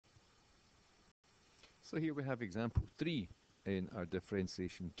So here we have example 3 in our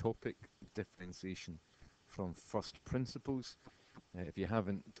differentiation topic, differentiation from first principles. If you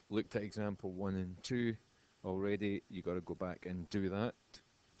haven't looked at example 1 and 2 already, you've got to go back and do that.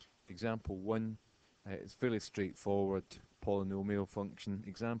 Example 1 is fairly straightforward, polynomial function.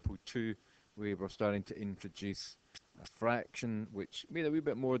 Example 2, we were starting to introduce a fraction, which made it a wee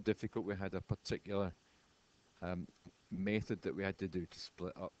bit more difficult. We had a particular method that we had to do to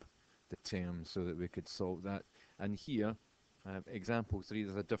split up the terms so that we could solve that. And here, example 3,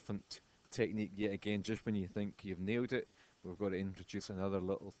 there's a different technique yet again. Just when you think you've nailed it, we've got to introduce another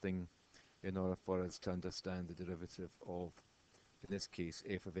little thing in order for us to understand the derivative of, in this case,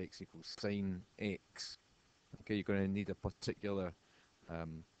 f of x equals sine x. Okay, you're going to need a particular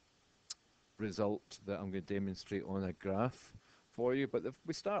result that I'm going to demonstrate on a graph for you. But if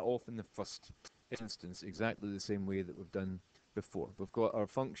we start off in the first instance exactly the same way that we've done before. We've got our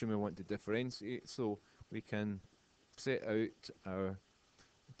function we want to differentiate, so we can set out our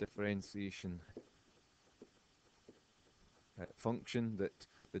differentiation function that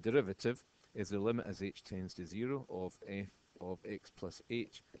the derivative is the limit as h tends to 0 of f of x plus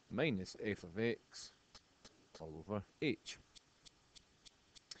h minus f of x all over h.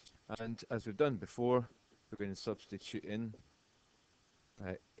 And as we've done before, we're going to substitute in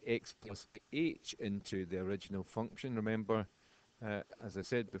x plus h into the original function. Remember, as I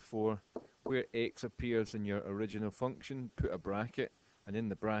said before, where x appears in your original function, put a bracket, and in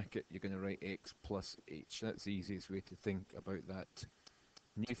the bracket you're going to write x plus h. That's the easiest way to think about that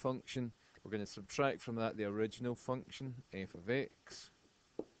new function. We're going to subtract from that the original function, f of x,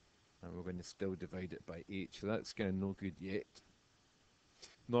 and we're going to still divide it by h. So that's kind of no good yet.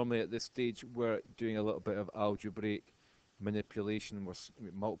 Normally at this stage we're doing a little bit of algebraic manipulation. We're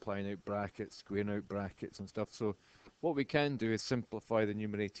multiplying out brackets, squaring out brackets and stuff. So what we can do is simplify the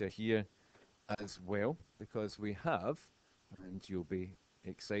numerator here as well, because we have, and you'll be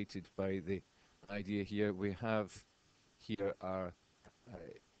excited by the idea here, we have here our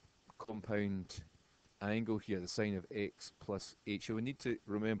compound angle here, the sine of x plus h. So we need to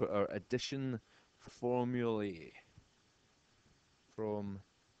remember our addition formulae from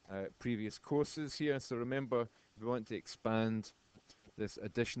previous courses here. So remember, if we want to expand this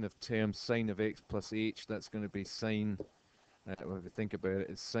addition of terms, sine of x plus h, that's going to be sine, if we think about it,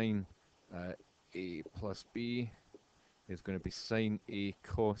 it's sine a plus b is going to be sine a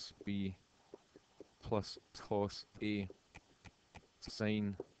cos b plus cos a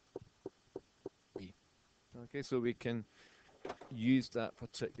sine b. Okay, so we can use that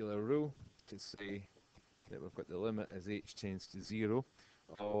particular rule to say that we've got the limit as h tends to 0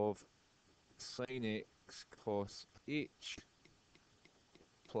 of sine x cos h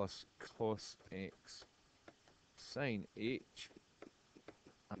plus cos x sine h,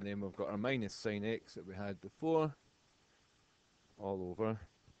 and then we've got our minus sine x that we had before all over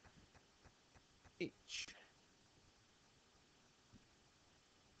h.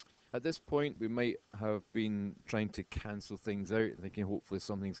 At this point we might have been trying to cancel things out, thinking hopefully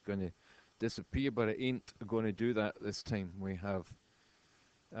something's going to disappear, but it ain't going to do that this time. We have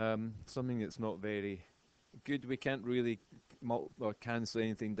something that's not very good. We can't really or cancel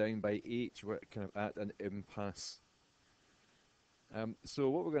anything down by h. We're kind of at an impasse. So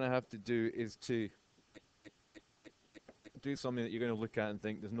what we're going to have to do is to do something that you're going to look at and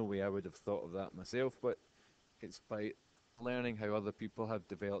think, there's no way I would have thought of that myself, but it's by learning how other people have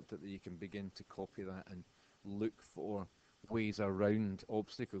developed it that you can begin to copy that and look for ways around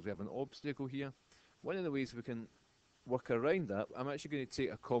obstacles. We have an obstacle here. One of the ways we can work around that, I'm actually going to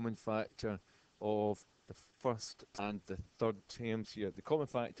take a common factor of the first and the third terms here. The common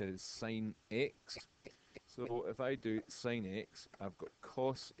factor is sine x. So if I do sine x, I've got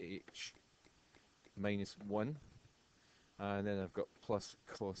cos h minus 1, and then I've got plus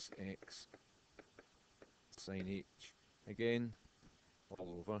cos x sine h again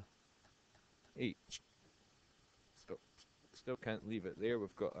all over h. So still can't leave it there.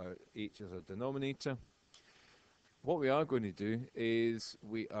 We've got our h as a denominator. What we are going to do is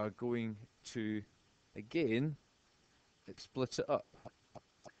we are going to again split it up,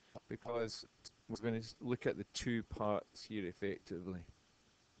 because we're going to look at the two parts here effectively.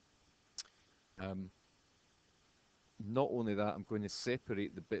 Not only that, I'm going to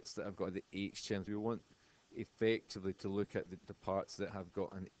separate the bits that I've got the h terms. We want effectively to look at the parts that have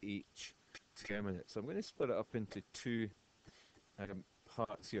got an h term in it. So I'm going to split it up into two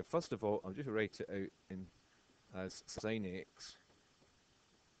parts here. First of all, I'll just write it out in as sine x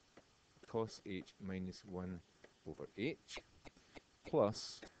cos h minus 1 over h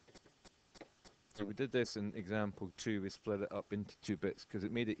plus, so we did this in example 2, we split it up into two bits because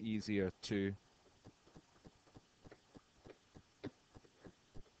it made it easier to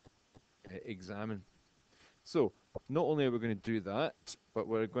examine. So not only are we going to do that, but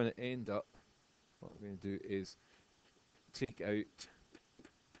we're going to end up, what we're going to do is take out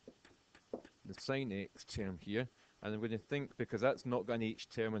the sine x term here, and I'm going to think, because that's not got an h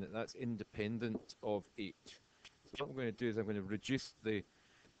term in it, that's independent of h. So what I'm going to do is I'm going to reduce the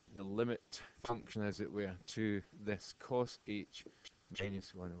limit function, as it were, to this cos h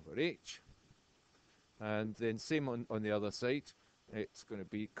minus 1 over h. And then same on the other side, it's going to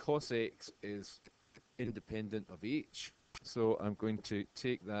be cos x is independent of h. So I'm going to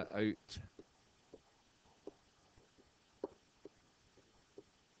take that out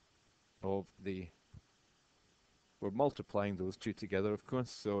of the, we're multiplying those two together, of course,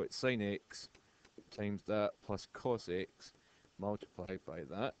 so it's sine x times that plus cos x multiplied by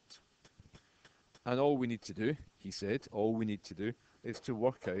that. And all we need to do, he said, all we need to do is to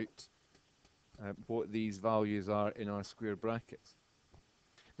work out what these values are in our square brackets.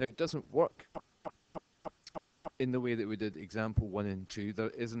 Now, it doesn't work in the way that we did example 1 and 2. There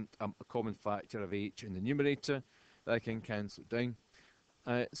isn't a common factor of h in the numerator that I can cancel down.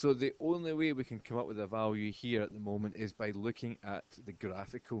 So the only way we can come up with a value here at the moment is by looking at the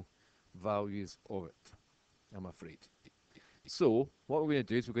graphical values of it, I'm afraid. So what we're going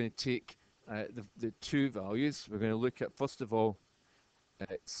to do is we're going to take the two values. We're going to look at, first of all,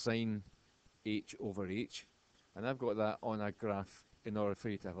 sine h over h. And I've got that on a graph in order for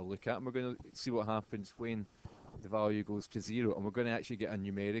you to have a look at. And we're going to see what happens when the value goes to 0. And we're going to actually get a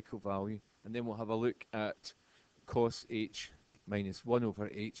numerical value. And then we'll have a look at cos h minus 1 over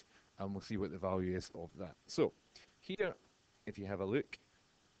h. And we'll see what the value is of that. So here, if you have a look,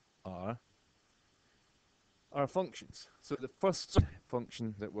 are our functions. So the first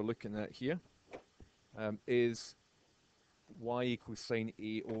function that we're looking at here is y equals sine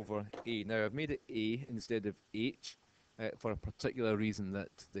a over a. Now I've made it a instead of h for a particular reason, that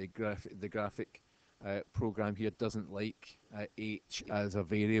the graphic program here doesn't like h as a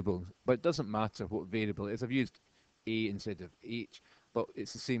variable, but it doesn't matter what variable it is. I've used a instead of h, but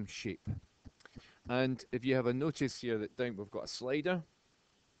it's the same shape. And if you have a notice here that down we've got a slider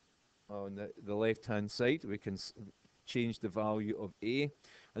on the left hand side, we can change the value of a,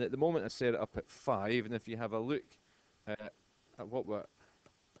 and at the moment I set it up at 5, and if you have a look at what we're,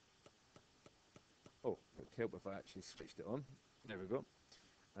 oh, it would help if I actually switched it on. There we go.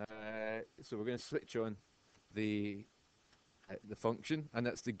 So we're going to switch on the function, and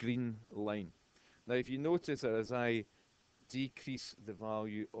that's the green line. Now if you notice that as I decrease the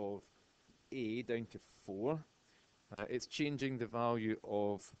value of a down to 4, it's changing the value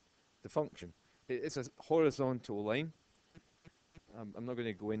of the function. It's a horizontal line. I'm not going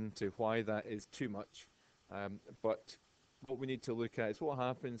to go into why that is too much, but what we need to look at is what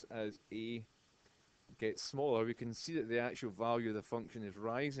happens as a gets smaller. We can see that the actual value of the function is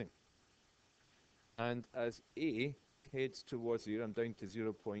rising. And as a heads towards 0, I'm down to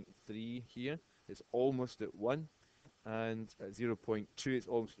 0.3 here. It's almost at 1. And at 0.2, it's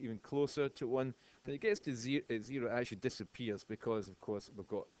almost even closer to 1. When it gets to 0, it actually disappears because, of course,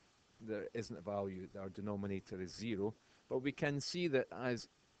 there isn't a value. Our denominator is 0. But we can see that as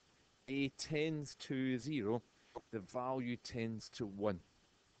a tends to 0, the value tends to 1.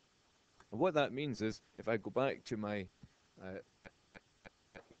 And what that means is, if I go back to my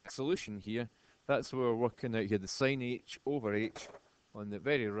solution here, that's what we're working out here, the sine h over h on the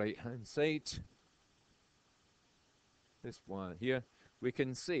very right hand side. This one here, we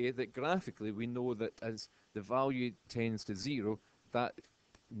can say that graphically we know that as the value tends to 0, that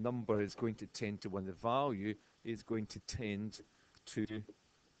number is going to tend to 1. The value is going to tend to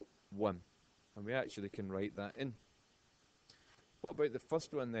 1. And we actually can write that in. What about the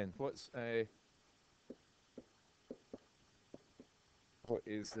first one then? What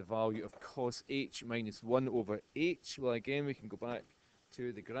is the value of cos h minus 1 over h? Well, again, we can go back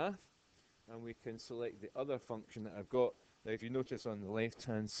to the graph, and we can select the other function that I've got. Now, if you notice on the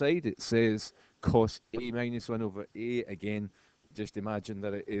left-hand side, it says cos a minus 1 over a. Again, just imagine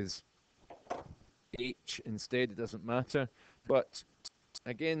that it is h instead. It doesn't matter. But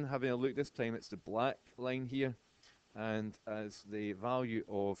again, having a look this time, it's the black line here. And as the value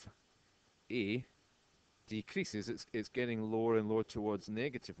of a decreases, it's getting lower and lower towards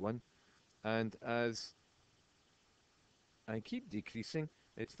 -1. And as I keep decreasing,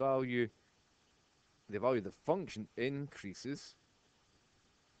 its value, the value of the function increases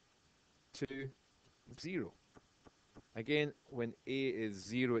to 0. Again, when a is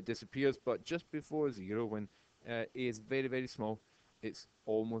 0, it disappears, but just before 0, when a is very, very small, it's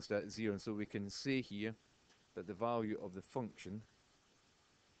almost at 0. And so we can say here that the value of the function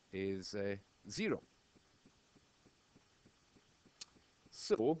is 0.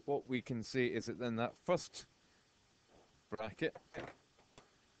 So what we can say is that in that first bracket,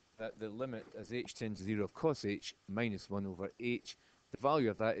 that the limit as h tends to 0 of cos h minus 1 over h, the value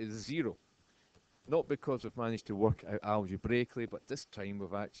of that is 0. Not because we've managed to work it out algebraically, but this time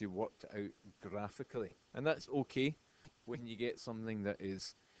we've actually worked it out graphically. And that's okay when you get something that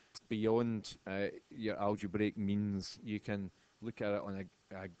is beyond your algebraic means. You can look at it on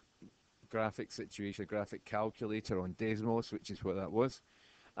a graphic situation, a graphic calculator on Desmos, which is what that was.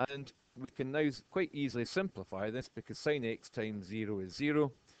 And we can now quite easily simplify this because sine x times 0 is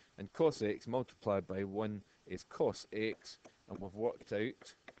 0, and cos x multiplied by 1 is cos x, and we've worked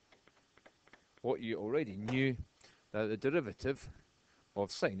out what you already knew, that the derivative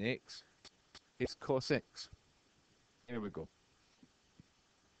of sine x is cos x. Here we go.